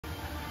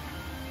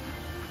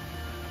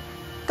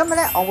今日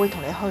咧，我會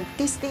同你去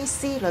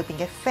DisneySea 裏邊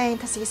嘅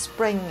Fantasy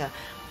Spring 啊，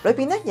裏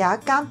邊咧有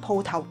一間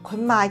鋪頭，佢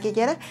賣嘅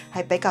嘢咧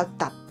係比較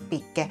特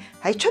別嘅，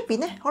喺出邊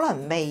咧可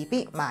能未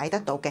必買得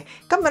到嘅。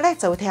今日咧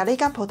就會睇下呢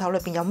間鋪頭裏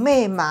邊有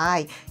咩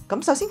賣。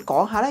咁首先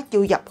講下咧，要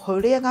入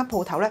去呢一間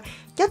鋪頭咧，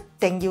一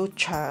定要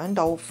搶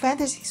到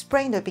Fantasy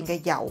Spring 裏邊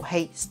嘅遊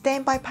戲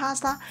Standby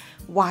Pass 啦，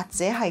或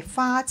者係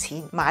花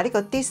錢買呢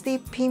個 Disney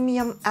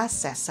Premium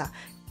Access 啊。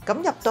咁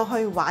入到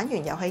去玩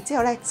完遊戲之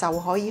後咧，就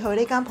可以去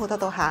呢間鋪頭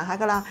度行下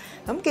噶啦。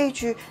咁記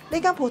住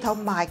呢間鋪頭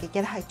賣嘅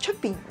嘢係出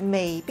邊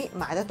未必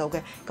買得到嘅，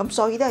咁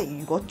所以咧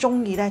如果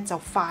中意咧就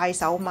快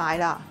手買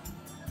啦。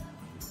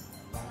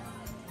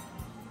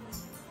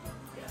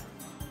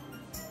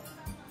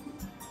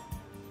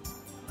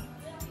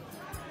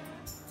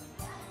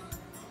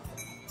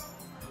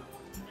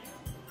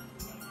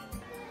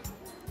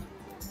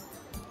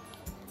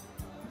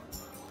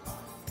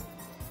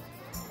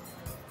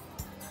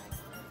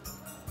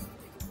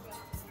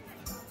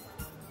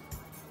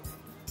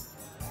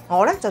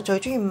我咧就最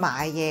中意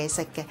買嘢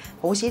食嘅，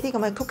好似啲咁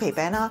嘅曲奇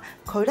餅啦，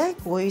佢咧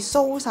會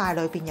show 晒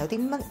裏邊有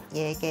啲乜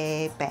嘢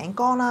嘅餅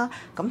乾啦，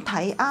咁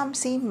睇啱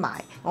先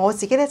買。我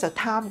自己咧就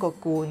貪個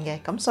罐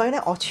嘅，咁所以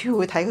咧我主要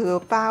會睇佢個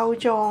包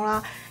裝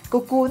啦。個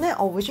罐咧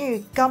我會中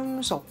意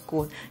金屬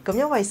罐，咁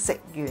因為食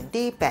完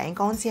啲餅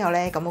乾之後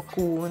咧，咁個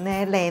罐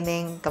咧靚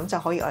靚，咁就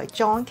可以攞嚟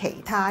裝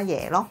其他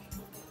嘢咯。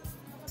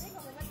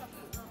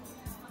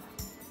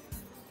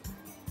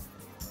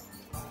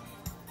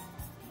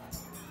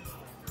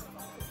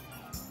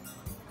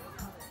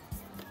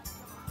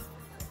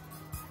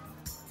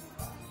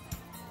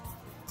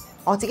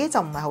我自己就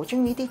唔係好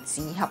中意呢啲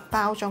紙盒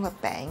包裝嘅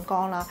餅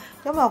乾啦，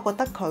因為我覺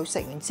得佢食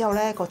完之後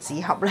咧，個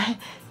紙盒咧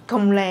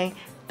咁靚，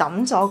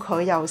抌咗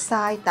佢又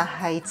嘥，但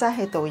係擠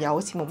喺度又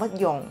好似冇乜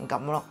用咁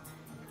咯。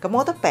咁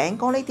我覺得餅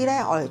乾呢啲咧，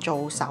我嚟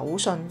做手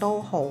信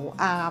都好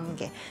啱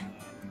嘅。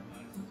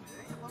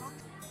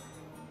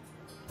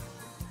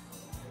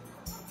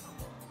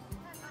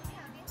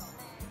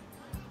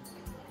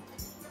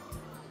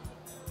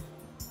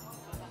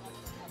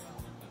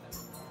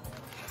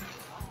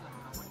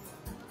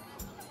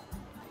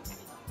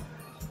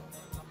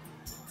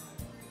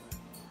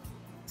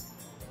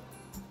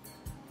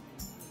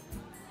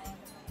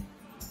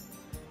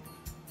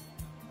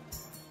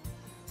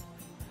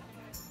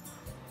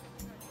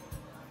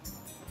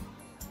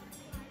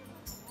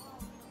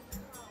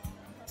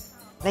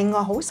另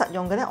外好實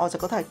用嘅咧，我就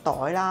覺得係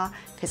袋啦。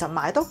其實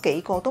買多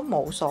幾個都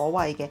冇所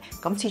謂嘅。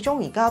咁始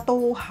終而家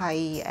都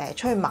係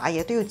出去買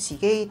嘢都要自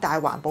己帶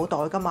環保袋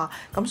㗎嘛。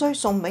咁所以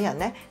送俾人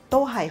咧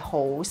都係好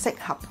適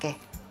合嘅。幾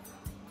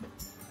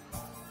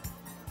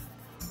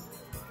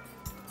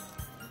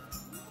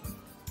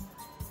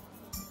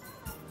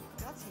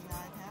多錢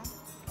啊？你睇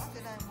下，幾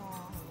靚喎！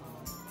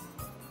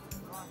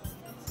哇，2000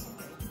幾？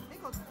呢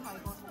個係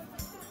個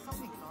心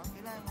形袋，幾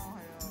靚喎，係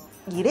啊！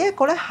而呢一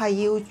個咧係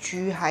要住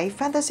喺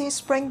Fantasy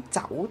Springs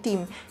酒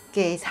店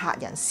嘅客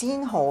人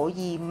先可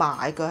以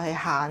買嘅，係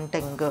限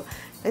定嘅。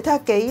你睇下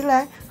幾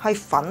靚，係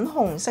粉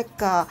紅色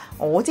㗎。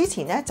我之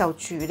前咧就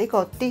住呢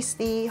個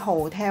Disney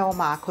Hotel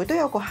嘛，佢都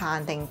有個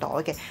限定袋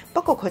嘅，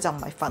不過佢就唔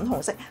係粉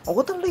紅色。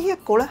我覺得呢一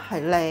個咧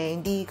係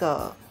靚啲㗎。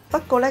不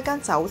過呢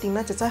間酒店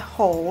咧就真係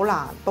好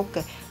難 book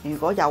嘅。如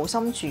果有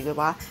心住嘅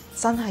話，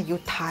真係要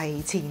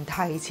提前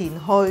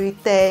去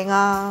訂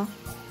啊！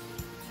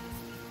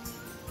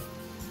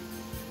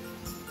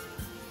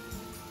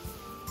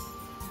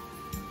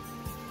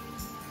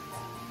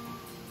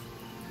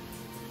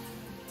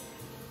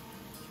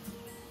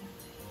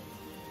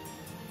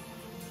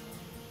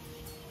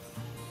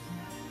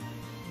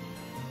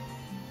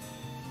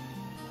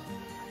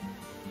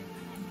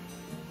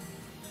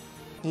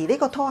而呢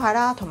個拖鞋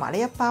啦，同埋呢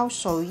一包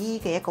睡衣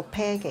嘅一個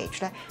package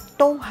咧，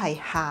都係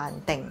限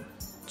定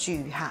住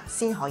客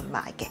先可以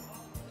買嘅。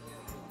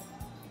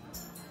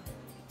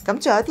咁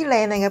仲有啲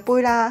靚靚嘅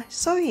杯啦。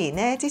雖然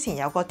咧之前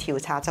有個調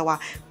查就話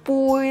杯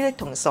咧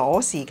同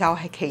鎖匙扣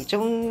係其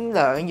中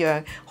兩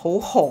樣好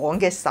罕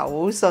嘅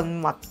手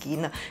信物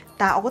件啊，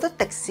但係我覺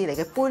得迪士尼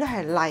嘅杯咧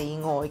係例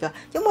外㗎，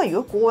因為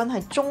如果嗰個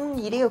人係中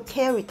意呢個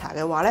character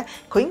嘅話咧，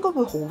佢應該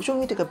會好中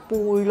意呢對嘅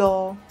杯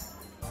咯。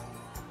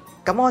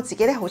咁我自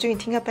己咧好中意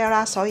Tinker Bell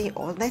啦，所以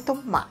我咧都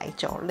買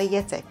咗呢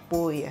一隻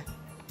杯啊。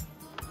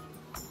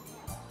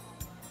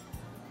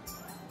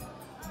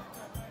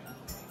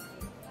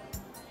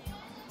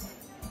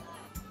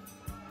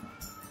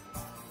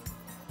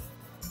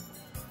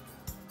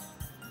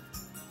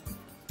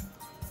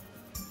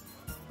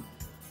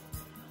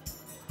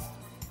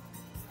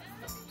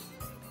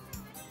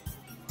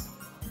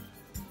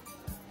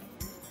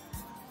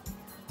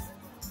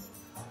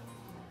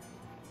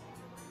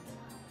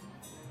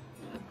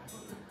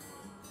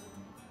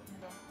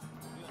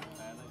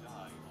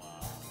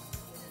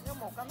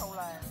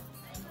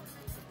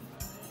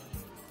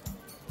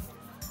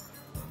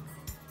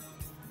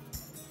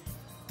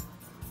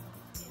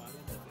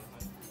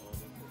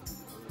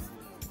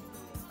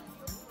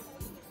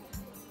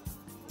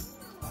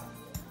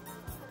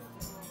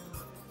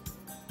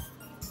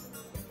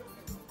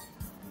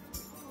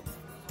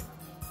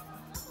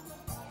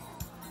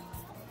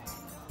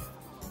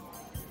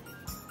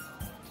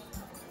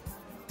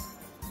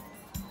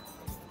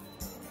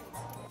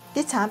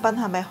啲產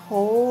品係咪好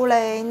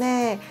靚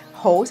呢？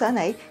好想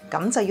嚟，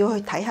咁就要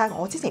去睇下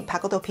我之前拍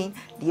嗰套片，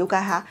了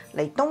解下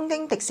嚟東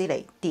京迪士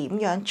尼點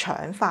樣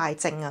搶快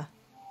證啊！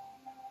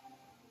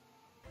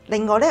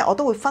另外咧，我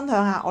都會分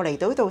享下我嚟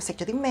到呢度食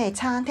咗啲咩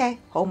餐廳，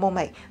好冇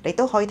味，你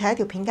都可以睇一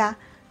條片㗎。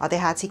我哋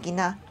下次見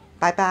啦，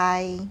拜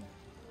拜。